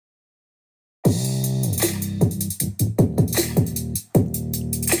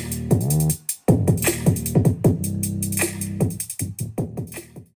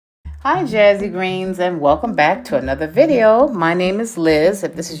Hi Jazigreens, and welcome back to another video. My name is Liz.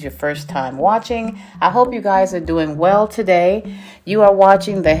 If this is your first time watching, I hope you guys are doing well today. You are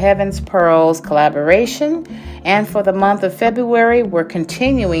watching the Heaven's Pearls collaboration, and for the month of February, we're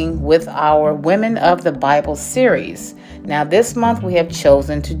continuing with our Women of the Bible series. Now this month we have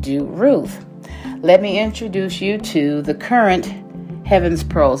chosen to do Ruth. Let me introduce you to the current Heaven's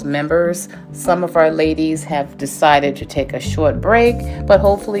Pearls members. Some of our ladies have decided to take a short break, but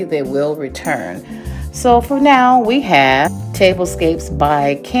hopefully they will return. So for now, we have Tablescapes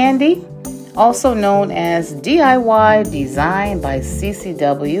by Candy, also known as DIY Design by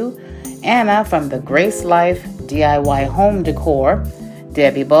CCW, Anna from the Grace Life DIY Home Decor,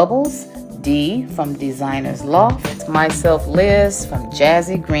 Debby Bubbles, D from Designer's Loft, myself Liz from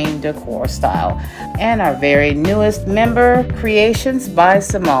Jazigreen Decor Style, and our very newest member, Creations by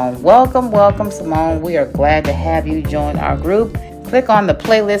Simone. Welcome Simone. We are glad to have you join our group. Click on the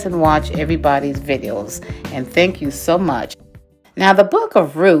playlist and watch everybody's videos, and thank you so much. Now the book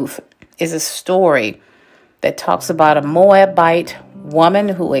of Ruth is a story that talks about a Moabite woman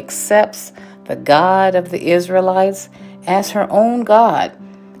who accepts the God of the Israelites as her own God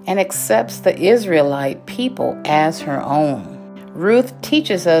and accepts the Israelite people as her own. Ruth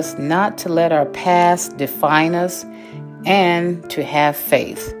teaches us not to let our past define us and to have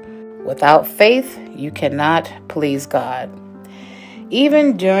faith. Without faith, you cannot please God.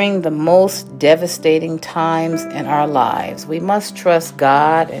 Even during the most devastating times in our lives, we must trust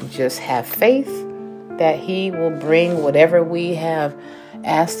God and just have faith that He will bring whatever we have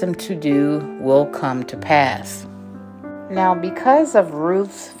asked Him to do will come to pass. Now, because of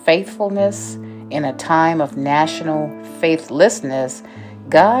Ruth's faithfulness in a time of national faithlessness,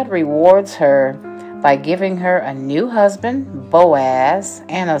 God rewards her by giving her a new husband, Boaz,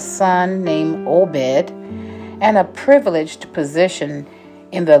 and a son named Obed, and a privileged position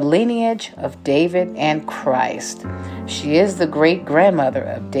in the lineage of David and Christ. She is the great-grandmother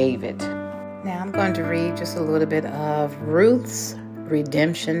of David. Now, I'm going to read just a little bit of Ruth's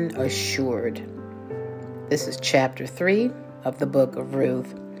Redemption Assured. This is chapter 3 of the book of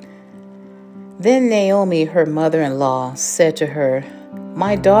Ruth. Then Naomi, her mother-in-law, said to her,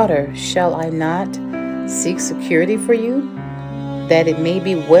 "My daughter, shall I not seek security for you, that it may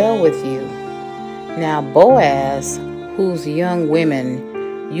be well with you? Now Boaz, whose young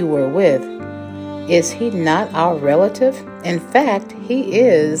women you were with, is he not our relative? In fact, he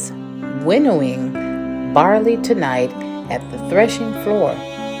is winnowing barley tonight at the threshing floor.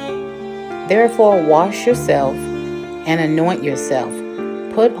 Therefore wash yourself and anoint yourself.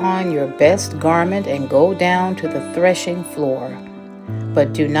 Put on your best garment and go down to the threshing floor.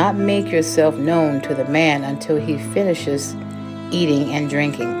 But do not make yourself known to the man until he finishes eating and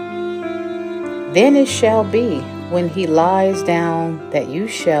drinking. Then it shall be, when he lies down, that you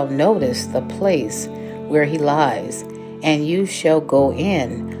shall notice the place where he lies, and you shall go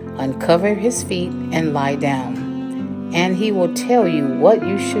in, uncover his feet, and lie down. And he will tell you what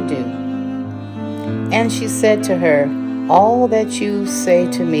you should do." And she said to her, "All that you say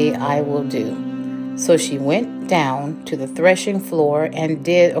to me I will do." So she went down to the threshing floor and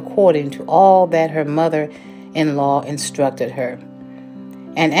did according to all that her mother-in-law instructed her.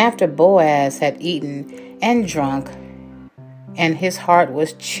 And after Boaz had eaten and drunk, and his heart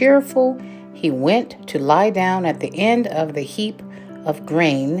was cheerful, he went to lie down at the end of the heap of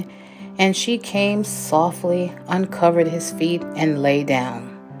grain, and she came softly, uncovered his feet, and lay down.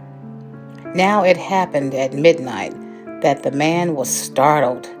 Now it happened at midnight that the man was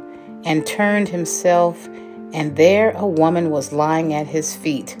startled and turned himself, and there a woman was lying at his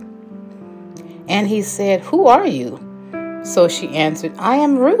feet. And he said, "Who are you?" So she answered, "I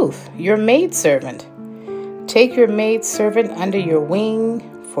am Ruth, your maidservant. Take your maidservant under your wing,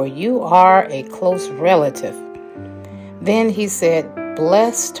 for you are a close relative." Then he said,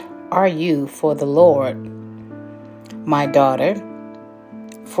 "Blessed are you for the Lord, my daughter,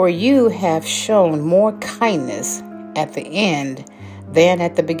 for you have shown more kindness at the end than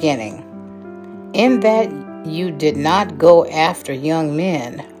at the beginning, in that you did not go after young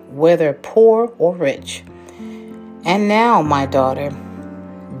men, whether poor or rich. And now, my daughter,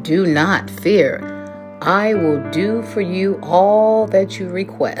 do not fear. I will do for you all that you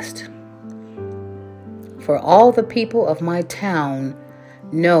request. For all the people of my town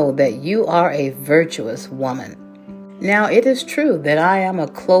know that you are a virtuous woman. Now it is true that I am a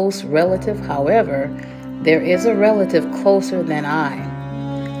close relative. However, there is a relative closer than I.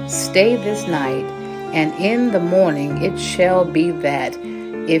 Stay this night, and in the morning it shall be that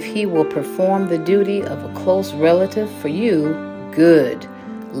if he will perform the duty of a close relative for you, good,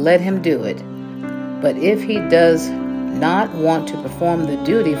 let him do it. But if he does not want to perform the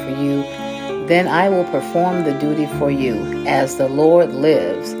duty for you, then I will perform the duty for you. As the Lord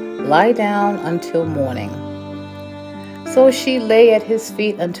lives, lie down until morning." So she lay at his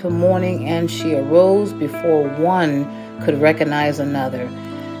feet until morning, and she arose before one could recognize another.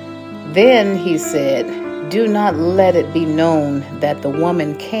 Then he said, "Do not let it be known that the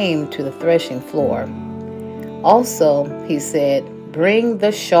woman came to the threshing floor." Also, he said, "Bring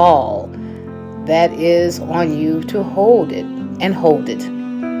the shawl that is on you to hold it, and hold it."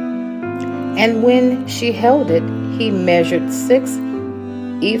 And when she held it, he measured 6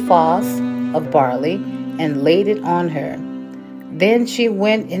 ephahs of barley and laid it on her. Then she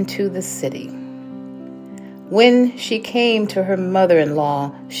went into the city. When she came to her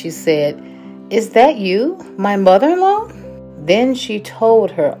mother-in-law, she said, "Is that you, my mother-in-law?" Then she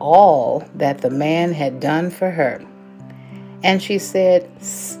told her all that the man had done for her. And she said,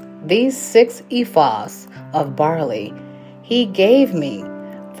 "These 6 ephahs of barley he gave me,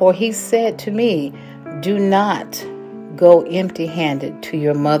 for he said to me, 'Do not go empty-handed to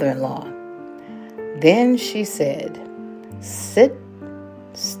your mother-in-law.'" Then she said, "Sit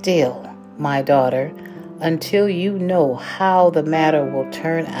still, my daughter, until you know how the matter will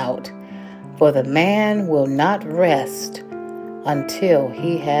turn out, for the man will not rest until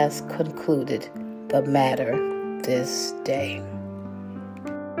he has concluded the matter this day."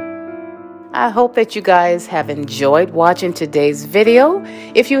 I hope that you guys have enjoyed watching today's video.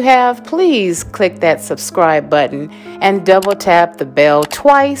 If you have, please click that subscribe button and double tap the bell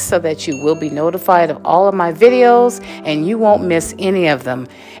twice so that you will be notified of all of my videos and you won't miss any of them.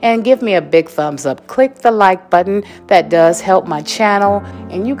 And give me a big thumbs up. Click the like button. That does help my channel.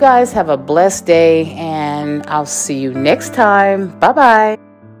 And you guys have a blessed day, and I'll see you next time. Bye-bye.